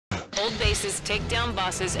Hold bases, take down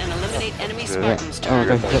bosses, and eliminate enemy Spartans. Oh,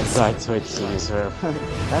 don't die to it as well. And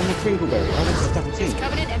the Crinkleberry. Oh, that's a double team.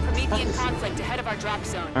 Covenant and Promethean conflict ahead of our drop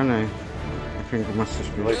zone. Oh no. I think it must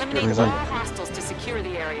just be Eliminate all hostiles to secure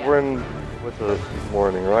the area. We're in with us this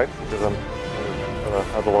morning, right? Because I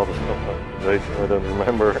had a lot of stuff on today, so I don't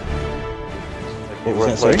remember.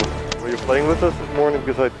 Were you playing with us this morning?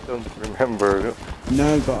 Because I don't remember.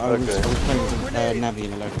 No, but I was playing with Navi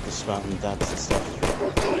and a load of the Spartan dads and stuff.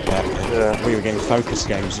 Yeah. We were getting focus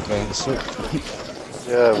games of sort.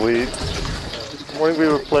 Yeah, this morning we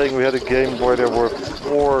were playing. We had a game where there were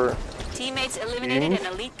 4 teammates eliminated an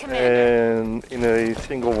elite commander. And in a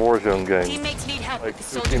single Warzone game. Teammates need help like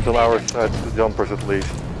with the 2 teams on our side, 2 jumpers at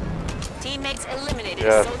least. Teammates eliminated.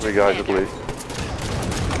 Yeah, 3 guys at least.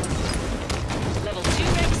 Level 2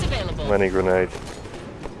 regs available. Many grenades.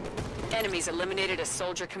 Enemies eliminated a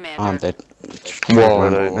soldier commander. I'm dead. Whoa,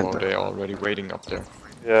 they're already waiting up there.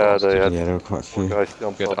 Yeah, there were quite a few. Guys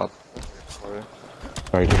jump up. Sorry,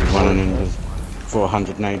 one in the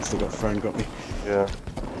 400 nades that got thrown got me. Yeah.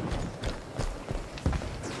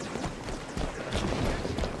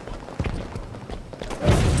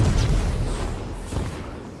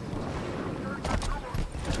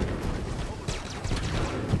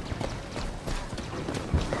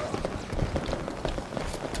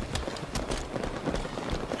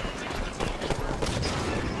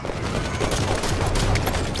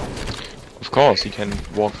 Of course, he can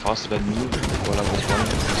walk faster than me while I was running.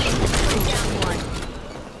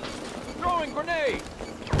 Throwing grenade!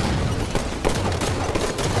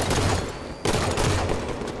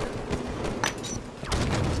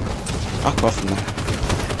 Fuck off now.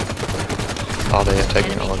 Are they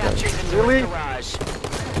attacking our guys? Really?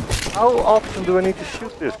 How often do I need to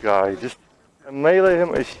shoot this guy? Just melee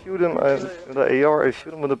him, I shoot him with the AR, I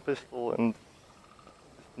shoot him with a pistol, and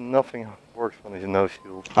nothing works when he's no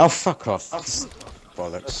shield. Oh, fuck off. Bollocks.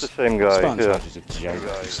 That's the same guy, Spartan's a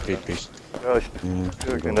joke, speed beast.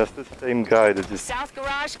 And that's the same guy that just South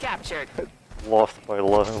garage captured. lost by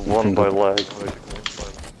won by lag, basically.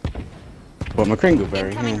 What, my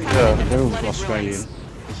Kringleberry? Yeah. They're all Australian. This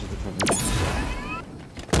is the problem.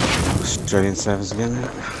 Australian servers again.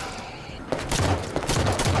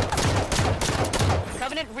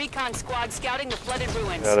 Covenant recon squad scouting the flooded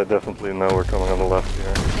ruins. Yeah, they definitely know we're coming on the left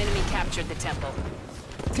here. Enemy captured the temple.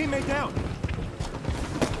 Teammate down!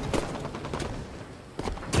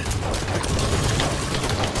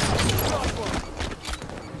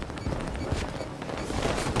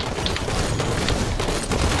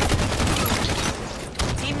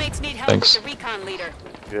 Teammates need help Thanks. with the recon leader.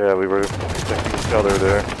 Yeah, we were protecting each other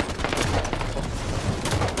there.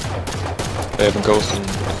 They have a ghost in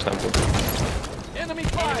temple. Enemy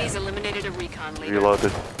fire! Enemies eliminated a recon leader.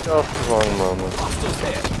 Reloaded just the wrong moment. Hostiles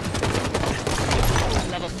hit!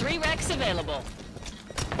 Level 3 recs available.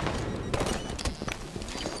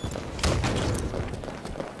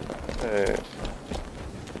 Hey.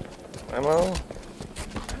 Ammo?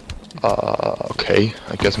 Okay.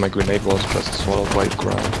 I guess my grenade was just swallowed by the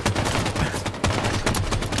ground.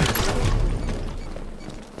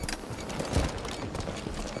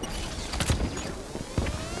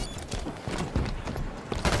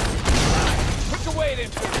 Put your weight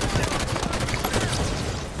into it!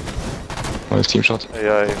 One is team shot.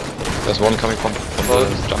 AI. There's one coming from the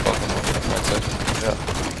jump up on the right side. Yeah.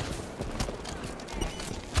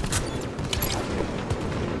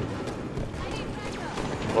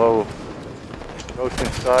 Whoa. Ghost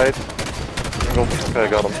inside. Okay, I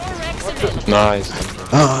got him. Nice.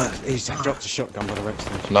 Oh, he's dropped a shotgun by the rep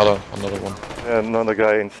station. Another one. Yeah, another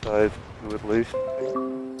guy inside, 2 at least.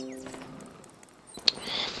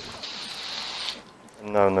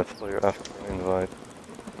 And now let's play your African invite.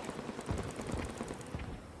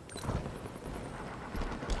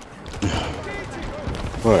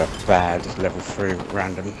 What a bad level 3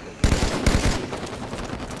 random.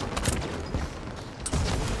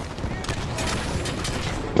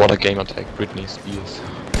 What a game attack, Britney Spears.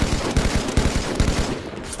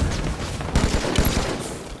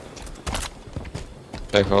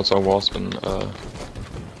 I also wasp and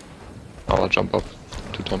I'll jump up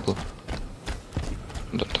to temple.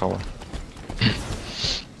 In the tower. Did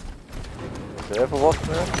they ever walk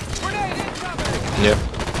there? Yep.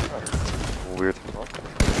 Weird spot.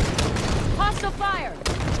 Hostile fire!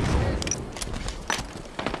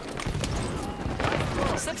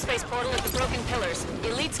 Subspace portal at the broken pillars.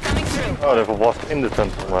 Elites coming through. Oh, they have a wasp in the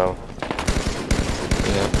temple now.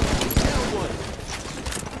 Yeah.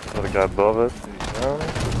 Another guy above it. He's down.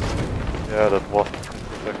 Yeah, that wasp is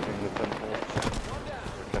protecting the temple.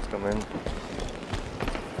 They can't come in.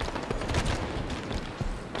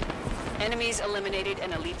 Enemies eliminated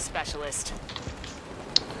an elite specialist.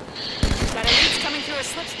 Got elites coming through a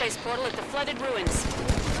slip space portal at the flooded ruins.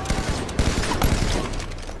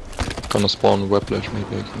 Gonna spawn Whiplash,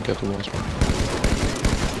 maybe I can get the wasp.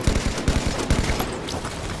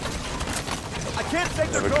 I can't take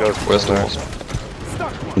There their we goal. go. Where's the wasp?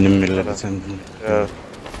 Stuck. In the middle of the temple. Yeah,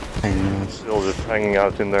 Pain in the ass. still just hanging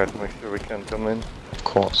out in there to make sure we can come in. Of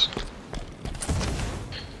course.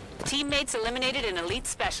 Teammates eliminated an elite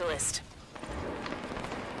specialist.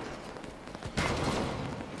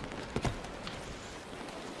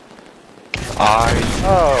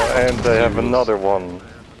 Oh, and they have another one.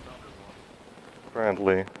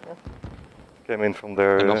 Apparently. Came in from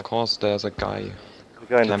there. And of course there's a guy The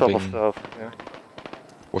guy in the top of camping. south. Yeah.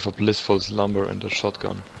 with a blissful slumber and a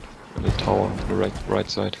shotgun in the tower on the right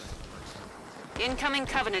side. Incoming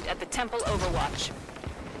Covenant at the Temple Overwatch.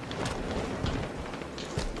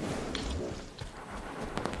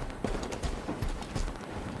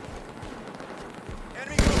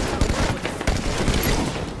 Enemy goes down.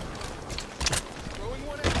 Throwing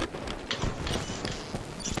one in.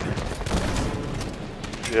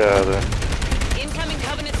 Yeah. Incoming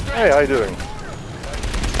Covenant threat. Hey, how you doing?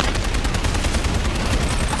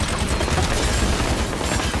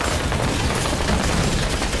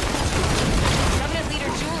 Covenant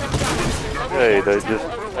leader Jewel of Darkness. Okay, they just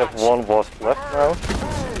have one wasp left now.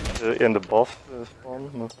 In the boss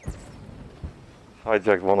spawn.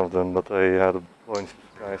 Hijacked one of them, but they had a bunch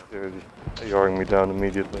of guys there just ARing me down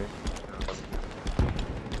immediately.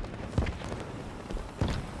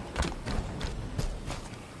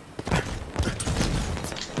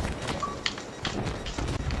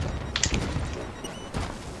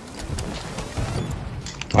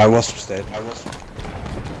 I was dead.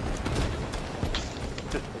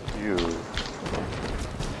 You.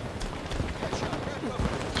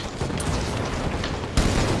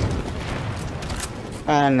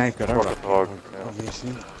 And they've got a Rocket rocket hog, hog, yeah.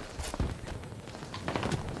 obviously.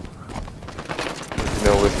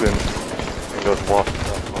 No weapon. It goes wasp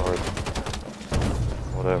that hard.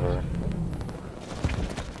 Whatever.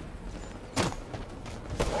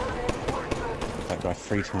 That guy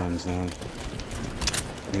 3 times now.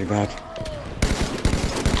 Really bad.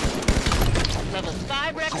 Level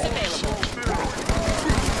 5 Rex available.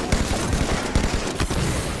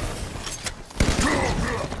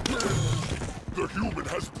 The human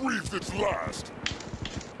has breathed its last.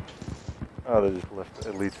 Oh, they just left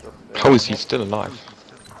the elites up there. How is he still alive?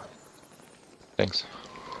 Thanks.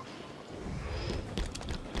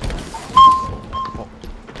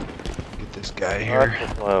 Get this guy Not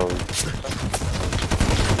so close.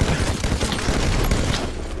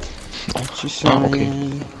 Just Oh, okay.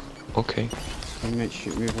 saying. Okay. He might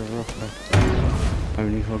shoot me with a rocket.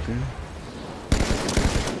 Only hogger.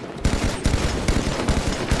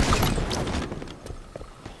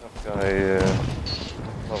 That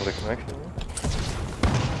guy, lovely connection.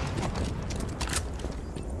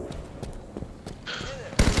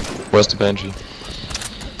 Where's the Banshee?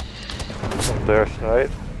 From their side.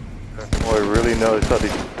 Boy really knows that he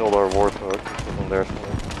killed our warthog. It's on their side.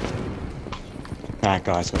 That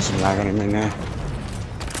guy's got some lag on him in there.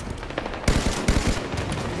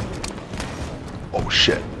 Oh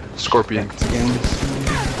shit. Scorpion. Again.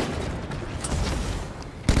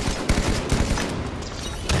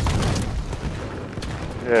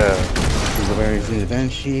 Yeah. Where is the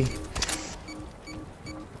Banshee?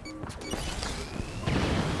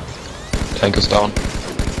 Tank is down.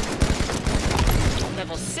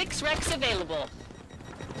 Level 6 Rex available.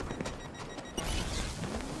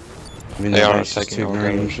 I'm in They the are garage, there's attacking 2 our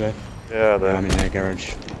marines garage. left. Yeah, I'm they're in their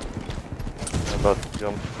garage. about to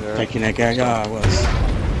jump there. Taking their garage. Ah, I was.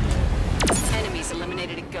 Enemies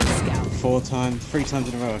eliminated a Ghost Scout. 3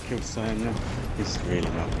 times in a row I killed someone. He's really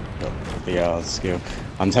not got VR skill.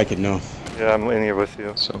 I'm taking north. Yeah, I'm in here with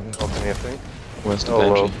you. So Helping you, I think. where's the Oh,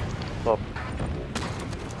 low. Banshee? Top.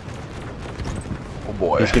 Oh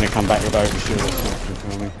boy. He's gonna come back with overshield or something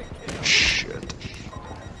for me. Shit.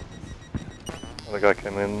 Another guy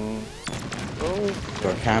came in. Oh,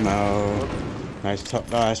 Got camo. Nice top.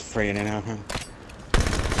 Oh, that's 3 in now. Huh?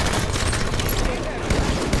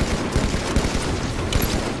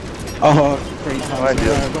 Oh, 3 times Behind in a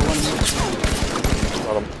you. row. Got one.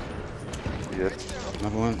 got him. Yes.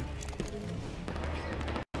 Another one.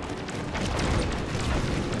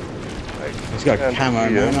 He's got Can't camo,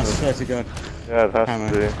 see man. it, I but- swear to God. Yeah, it has Camo.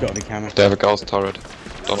 to It's be. got to be camo. They have a Gauss turret.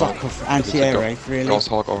 Don't know. Fuck off. if it's a Anti-air Gau- raid, really? Gauss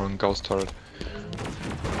Hawk or a Gauss turret.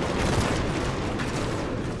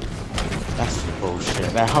 That's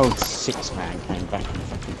bullshit. That whole 6-man came back and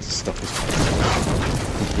fucking stopped us.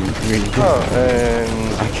 Fucking really good. Oh,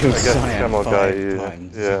 and I killed guess the Cyan camo 5 guy.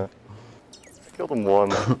 times. Yeah. killed him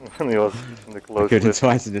once when he was in the I close killed him bit.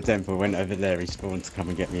 twice in the temple, went over there, he spawned to come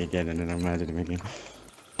and get me again, and then I murdered him again.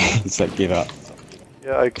 It's like, give up.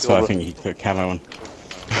 Yeah, I That's why I killed him. think he put camo on.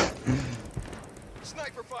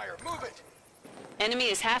 Sniper fire, move it! Enemy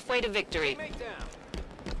is halfway to victory. Teammate down.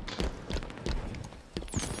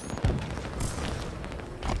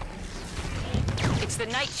 It's the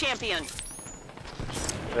night champion.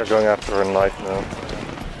 They're going after her knife now.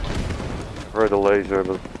 Heard the laser,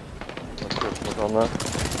 but not sure if it was on that.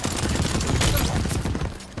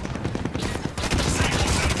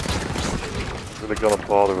 Really gonna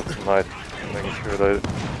bother with the knife, making sure they're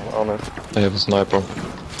on it. I have a sniper. Over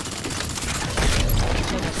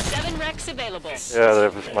 7 wrecks available. Yeah, they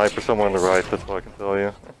have a sniper somewhere on the right, that's what I can tell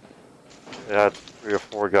you. They had 3 or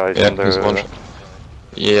 4 guys Yeah, in there. he's one.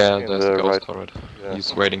 Yeah, in there's the a ghost right- turret. yeah.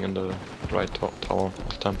 He's waiting in the right tower of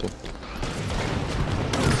the temple.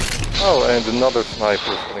 Oh, and another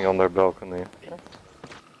sniper sitting on their balcony.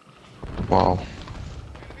 Wow.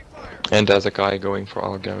 And there's a guy going for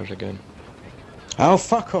our garage again. Oh,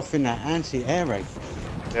 fuck off in that anti-air raid.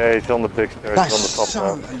 Yeah, he's on the big stairs, That's he's on the so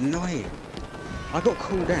top now. annoying. I got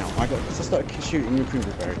called out. I started shooting your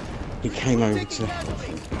Primavera. He came over to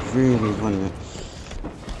really running it.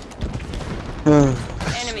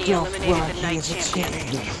 Enemy Stop eliminated the working night as a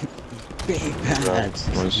champion. team. Big bad.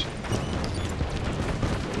 Nice.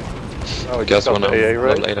 Oh, we I guess just when got I'm the AA raid.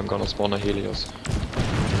 level 8 I'm gonna spawn a Helios.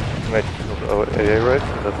 Mate, the AA raid,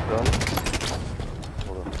 so that's done.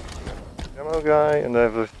 Hold on. Demo guy, and they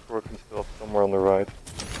have a scorpion still somewhere on the right.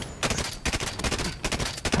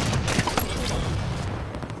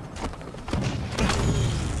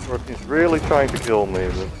 Scorpion's really trying to kill me,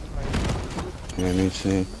 but Let me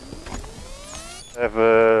see. I have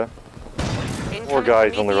 4 Incoming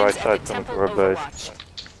guys on the right Prometheans side at the coming to temple our base.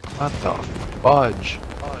 Overwatch. What the fudge?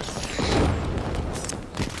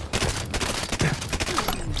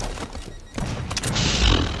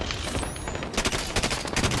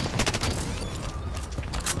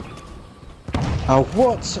 Oh,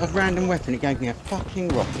 what? A random weapon. It gave me a fucking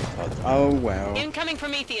rocket pod. Oh, well. Incoming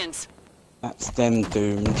Prometheans. That's them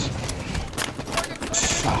doomed.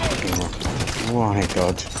 Fucking rocket. Why,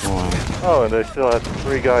 God? Why? Oh, and they still had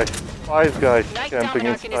 5 guys Night camping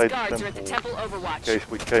Dominarch and his inside guards the are at the temple temple in Overwatch. case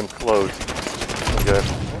we came close. Okay.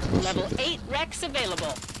 Level 8 wrecks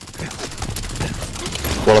available.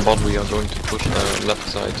 What about we are going to push left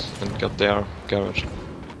side and get their garage?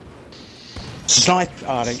 Snipe!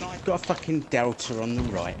 Oh, they've got a fucking delta on the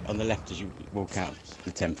right, on the left as you walk out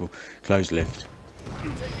the temple. Closed lift.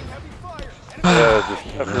 Yeah,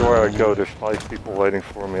 just everywhere I go there's 5 people waiting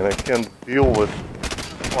for me and I can deal with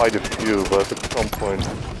quite a few, but at some point,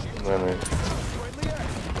 many.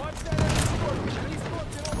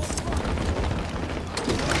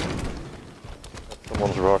 That's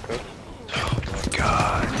someone's rocket.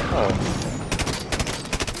 God. Oh,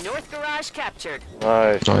 North garage captured.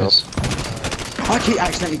 nice. Nice. I keep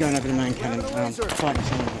accidentally going over the main cannon. Fighting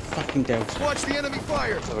someone with a fucking delta. Watch the enemy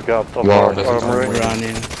fire! So we got top Wow, of that's our a armory. good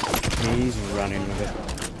Running. He's running with it.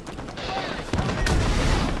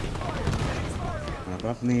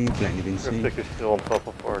 Above me, blended in sea. Cryptic is still on top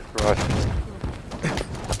of our garage.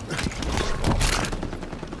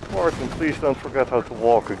 Martin, please don't forget how to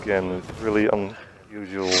walk again. It's really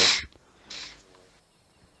unusual.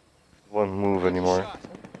 Won't move anymore.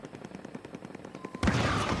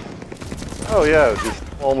 Oh yeah, just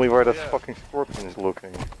tell me where that fucking scorpion is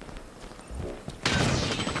looking.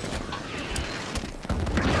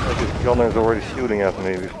 This gunner's already shooting at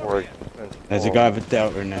me before I spent. There's a guy with a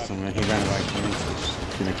delta in there somewhere. He ran away from me.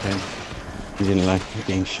 Okay. He didn't like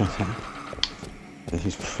being shot at.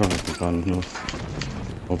 He's probably gone north.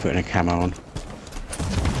 Or putting a camo on.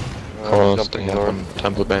 Course, they Jumping have north. one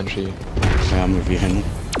Temple Banshee. Okay, I'm with you, Henry.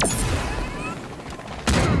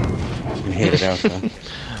 You can hear the delta.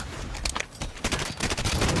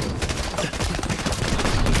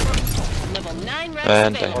 Level 9 wrecks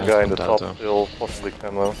And they One available. guy in the top Delta. still, possibly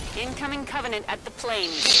camo. Incoming Covenant at the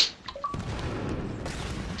plains.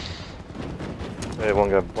 Okay, one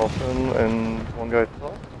guy bottom and one guy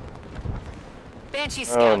top. Banshee Oh,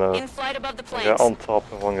 scout no. in flight above the One guy plains. on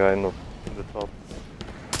top and one guy in the top.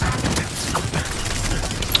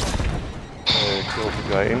 Okay, kills the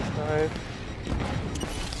guy inside.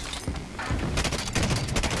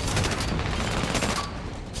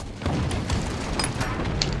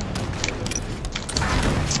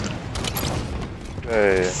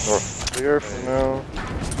 Okay, north clear for now.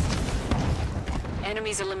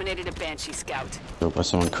 Enemies eliminated a Banshee scout. Killed by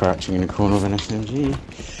someone crouching in the corner of an SMG.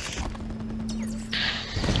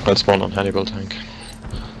 I'll spawn on Hannibal tank.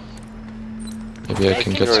 Maybe I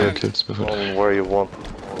can get some Curious kills with it. on where you want to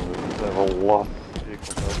spawn with. have a lot of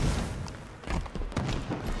vehicles.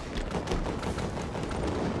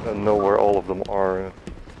 I don't know where all of them are.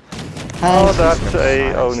 Oh, that's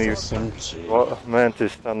a only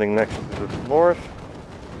mantis standing next to the north.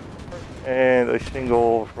 And a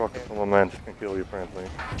single rocket from a mantis can kill you apparently.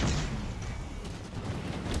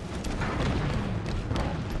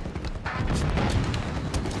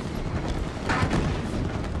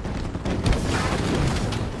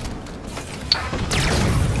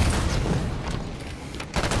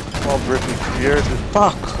 Here,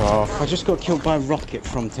 fuck off! I just got killed by a rocket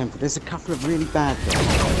from Temple. There's a couple of really bad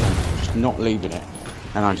guys. Just not leaving it.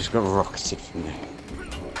 And I just got rocketed from there.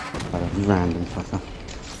 Like a random fucker.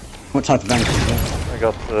 What type of bank is that? I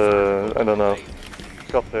got, I don't know.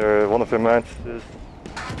 Got their, one of their mantises.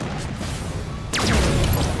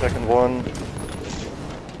 Second one.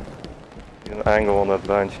 An angle on that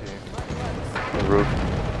banshee. The roof.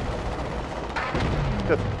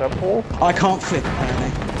 Get the temple. I can't flip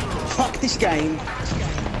apparently. Fuck this game.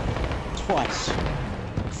 Twice.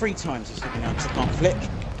 3 times it's looking out because I can't flip.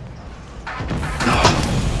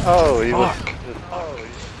 Oh, he was just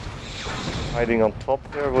hiding on top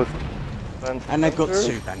there with Banshee. And they've got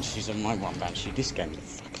 2 banshees on my 1 banshee. This game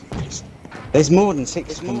is fucking pissed. There's more than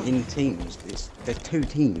 6 of them in teams. There's 2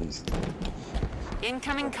 teams.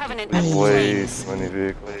 Incoming Covenant. Way too many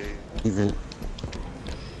vehicles. Even.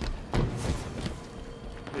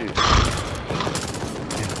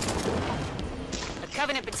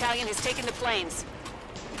 Covenant battalion has taken the plains.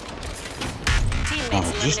 Teammates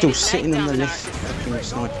Oh, you're still sitting on the list. Fucking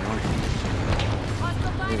sniper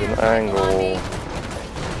rifle. Need an angle.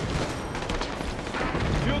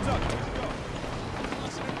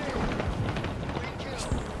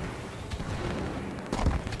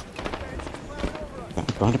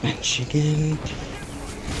 Got a bench again.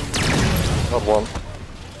 Got one.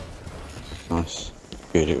 Nice.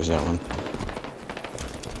 Good, it was that one.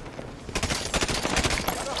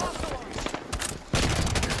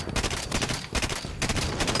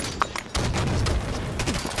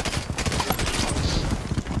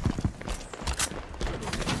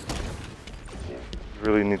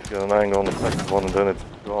 Really need to get an angle on the second one and then it's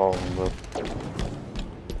gone, but...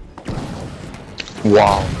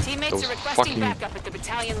 Wow. Teammates Those are requesting fucking backup at the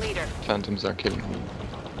battalion leader. phantoms are killing me.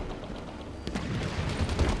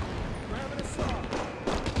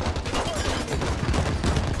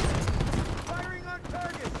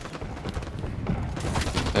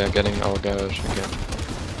 They are getting our garage again.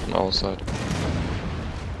 On our side.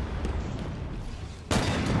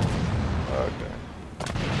 Okay.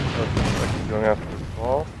 Actually going after the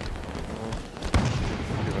ball.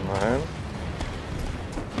 Give him my hand.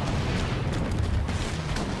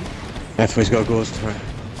 Definitely's got gauze through.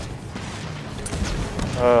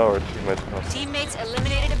 Oh, our teammates got. Teammates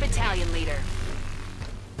eliminated a battalion leader.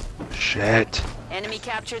 Shit. Enemy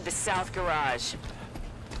captured the south garage.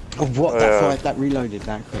 Oh, what? Oh, That yeah. fired, that reloaded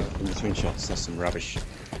that quick in between shots. That's some rubbish.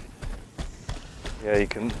 Yeah, you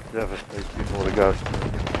can devastate people with a ghost.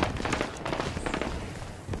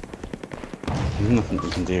 There's nothing we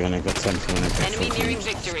can do when they've got 10 and they've got Enemy 14. nearing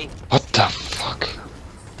victory. What the fuck?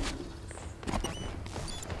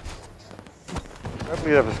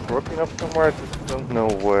 Probably have a scorpion up somewhere, I just don't know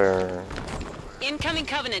where. Incoming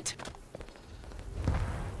Covenant.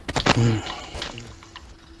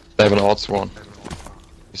 They have an odds one.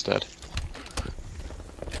 He's dead.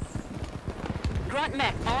 Grunt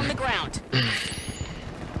mech on the ground.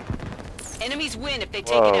 Enemies win if they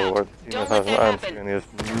take it Whoa, our out. teammate Don't has let an that answer happen. and he has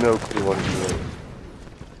no clue what he's doing.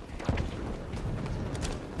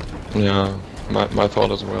 Yeah, my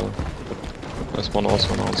thought as well. There's one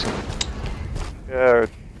also an answer. Yeah, our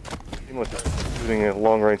team was just shooting a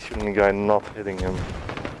long range shooting a guy, not hitting him.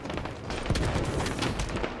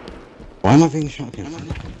 Why am I being shot again?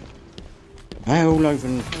 They're all over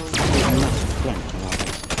and flank.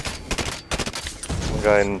 One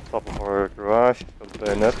guy in top of our garage, he's got a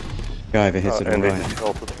bayonet. Guy over here to the And they right. just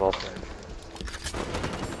fell to the bottom.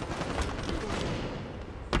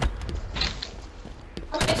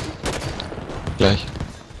 Gleich.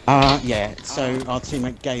 Yeah, so our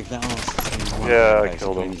teammate gave that answer to one. Yeah, I basically,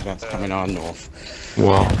 killed him. He's about to come in our north.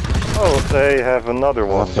 Wow. Oh, they have another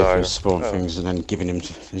one After there. he spawn Oh. things and then giving him,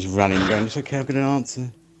 he's running, going, it's okay, I've got an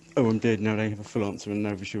answer. Oh, I'm dead. Now they have a full answer and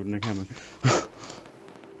an overshield and a hammer.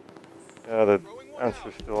 Yeah, the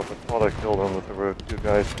answer's still up. I thought I killed him, but there were 2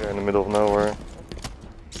 guys there in the middle of nowhere.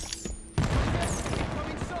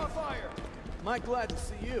 Incoming saw fire. My glad to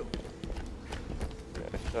see you. Yeah,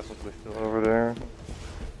 it's definitely still over there.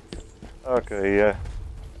 Okay, yeah.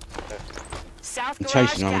 South I'm garage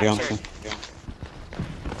chasing him with the captured.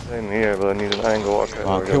 answer. Same here, but I need an angle. Okay, I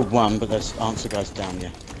there we go. killed one, but there's answer guys down,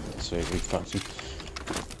 yeah. So see, we fucked him.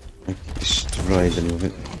 I destroyed them with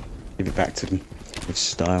it. Give it back to them with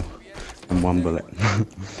style and one bullet.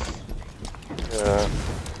 Yeah.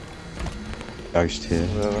 Ghost here.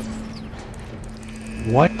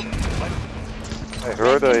 What? I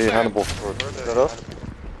heard a Hannibal sword set up.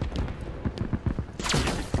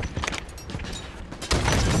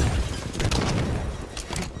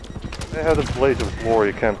 They had a blaze of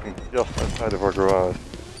glory camping just outside of our garage.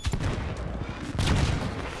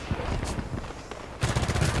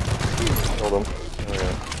 Kill them. Oh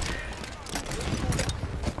yeah.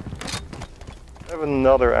 I have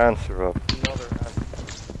another answer up.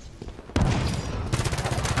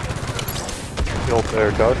 Killed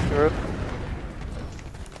their ghost turret.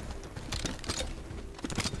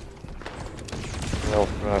 I'll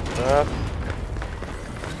grab that.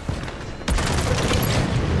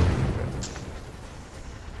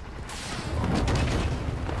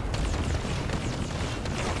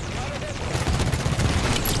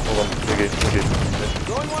 Hold on, Biggie.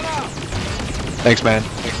 Throwing one out. Thanks, man.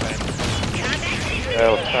 Yeah, I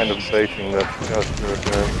was kind of baiting that ghost turret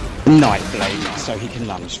there. Night blade, so he can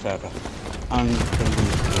lunge further.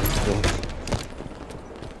 Unbelievable.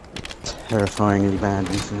 Terrifyingly bad,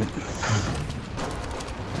 isn't it?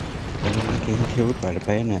 Getting killed by the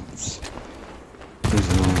bayonets. Who's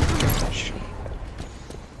an orange?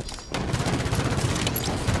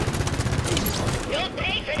 You'll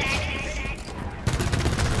pay for that.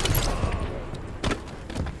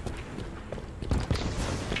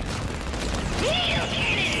 Needle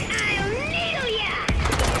cannon! I'll needle ya!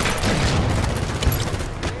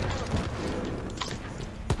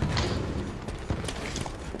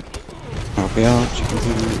 I'll be out, you can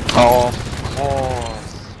do. Oh, of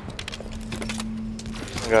course.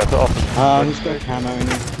 Yeah, it's off. He's got camo in him.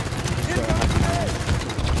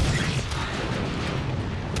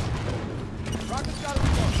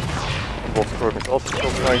 Wolf sword is also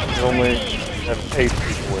still trying to kill me. I have 8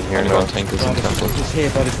 people in here Only now. one tank is in temple. He's here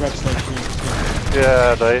by the grab station.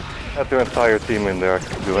 Yeah, they had their entire team in there. I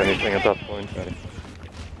couldn't do anything at that point.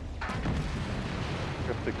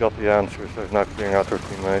 If they got the answer, so it's not clearing out their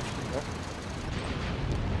teammates. Yeah.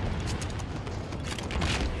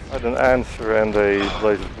 I had an answer and a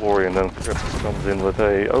blaze of glory, and then Cryptic comes in with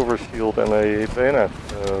a overshield and a bayonet.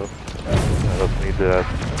 So yeah, that's me dead.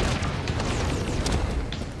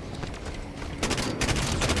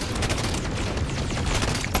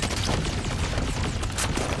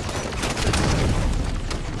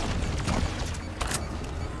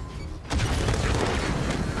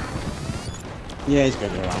 Yeah, he's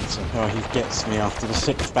got your answer. Oh, he gets me after the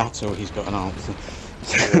 6th battle, he's got an answer.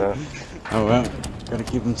 Yeah. Oh well, gotta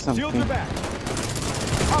give him something. Shields are back.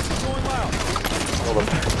 Hostiles going loud. Hold on.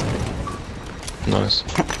 Nice.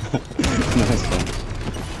 Nice one.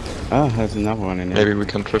 Oh, there's another one in here. Maybe we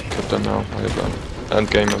can trip them now. I have an end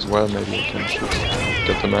game as well. Maybe we can shoot.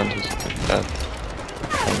 Get the mantis. Yeah.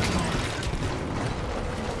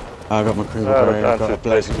 I got my crew That I've got a answer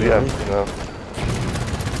blaze of basically glory. empty now.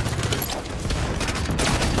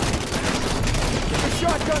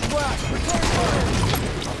 Shotgun blast. Return fire.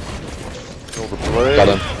 Kill the blaze. Got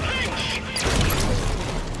him.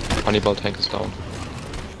 Hannibal tank is down.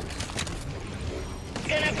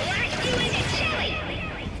 Gonna blast you into jelly!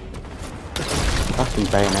 Fucking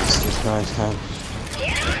bayonets these guys have.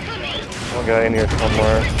 Get off of me! One guy in here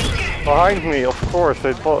somewhere. Behind me, of course.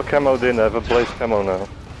 They camoed in. I have a blaze camo now.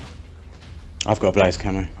 I've got a blaze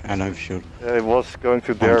camo and overshield. Yeah, it was going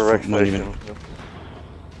to their Fuck rec station. monument.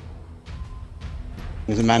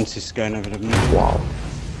 There's a mantis going over the moon. Wow.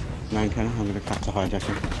 Man cannon, I'm gonna cut to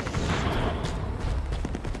hijacking.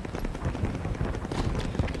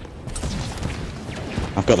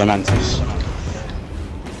 I've got the mantis.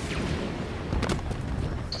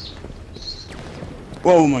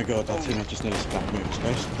 Oh my god, that thing I just nearly splat moving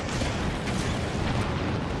space.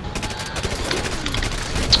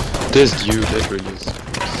 This dude, that really is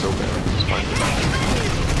so bad.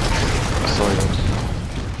 Sorry,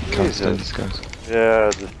 can't stand these guys.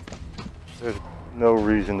 Yeah, there's no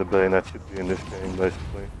reason the bayonet should be in this game,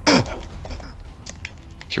 basically.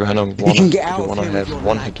 If you wanna can get out of wanna here with have your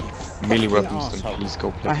one lag, hit you melee fucking weapons, then arsehole. please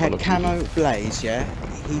go play I had Call of camo Duty. blaze, yeah?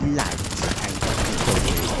 He lagged and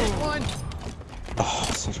fucking killed me. One. Oh,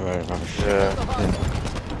 such a very rubbish. Yeah.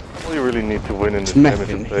 All you really need to win in It's this game is a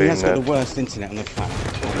mething. He has got the bayonet. worst internet on the planet.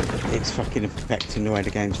 It's fucking affecting the way the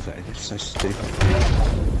game's played. It's so stupid.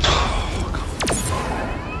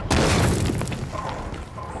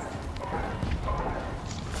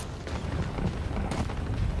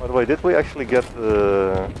 By the way, did we actually get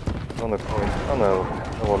the on the coin? Oh no,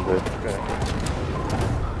 no one did. Okay.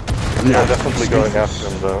 No, Yeah, definitely going after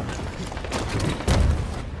him though.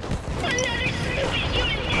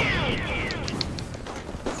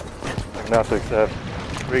 Magnetics have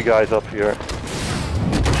 3 guys up here.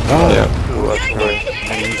 Oh, Yeah. 2 actually.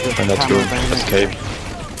 and he's got And the that camera two bayonet. escape.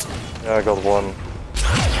 Yeah, I got 1.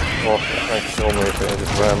 Oh, trying to kill me, so I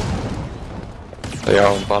just ran. They are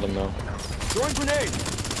on bottom now. Throwing grenade.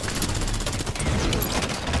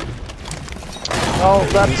 No,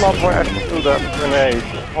 that's not where I threw that grenade.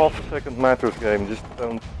 Half a second matters game, just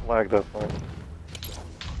don't flag that one.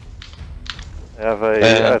 I have a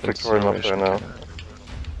And Victorian up there now.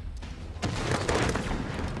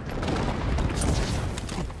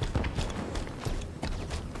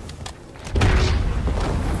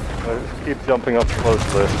 Just keep jumping up close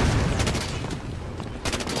to this.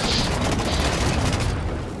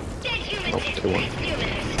 Dead humans. Oh, 2-1.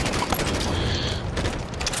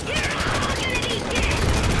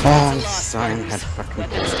 Oh, Sign had fucking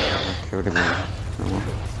killed him.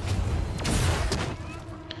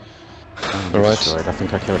 Alright. Destroyed. I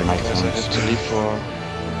think I killed him 8 Guys, I times. have to leave for,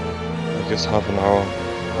 I guess, half an hour.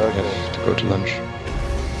 I have to go to lunch.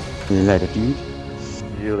 See you later, dude. See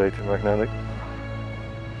you later, Magnetic.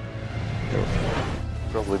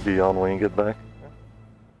 Probably be on when you get back.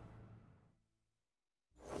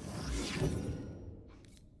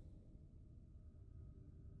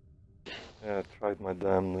 Yeah, I tried my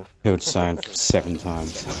damnedest. Killed Sign 7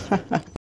 times.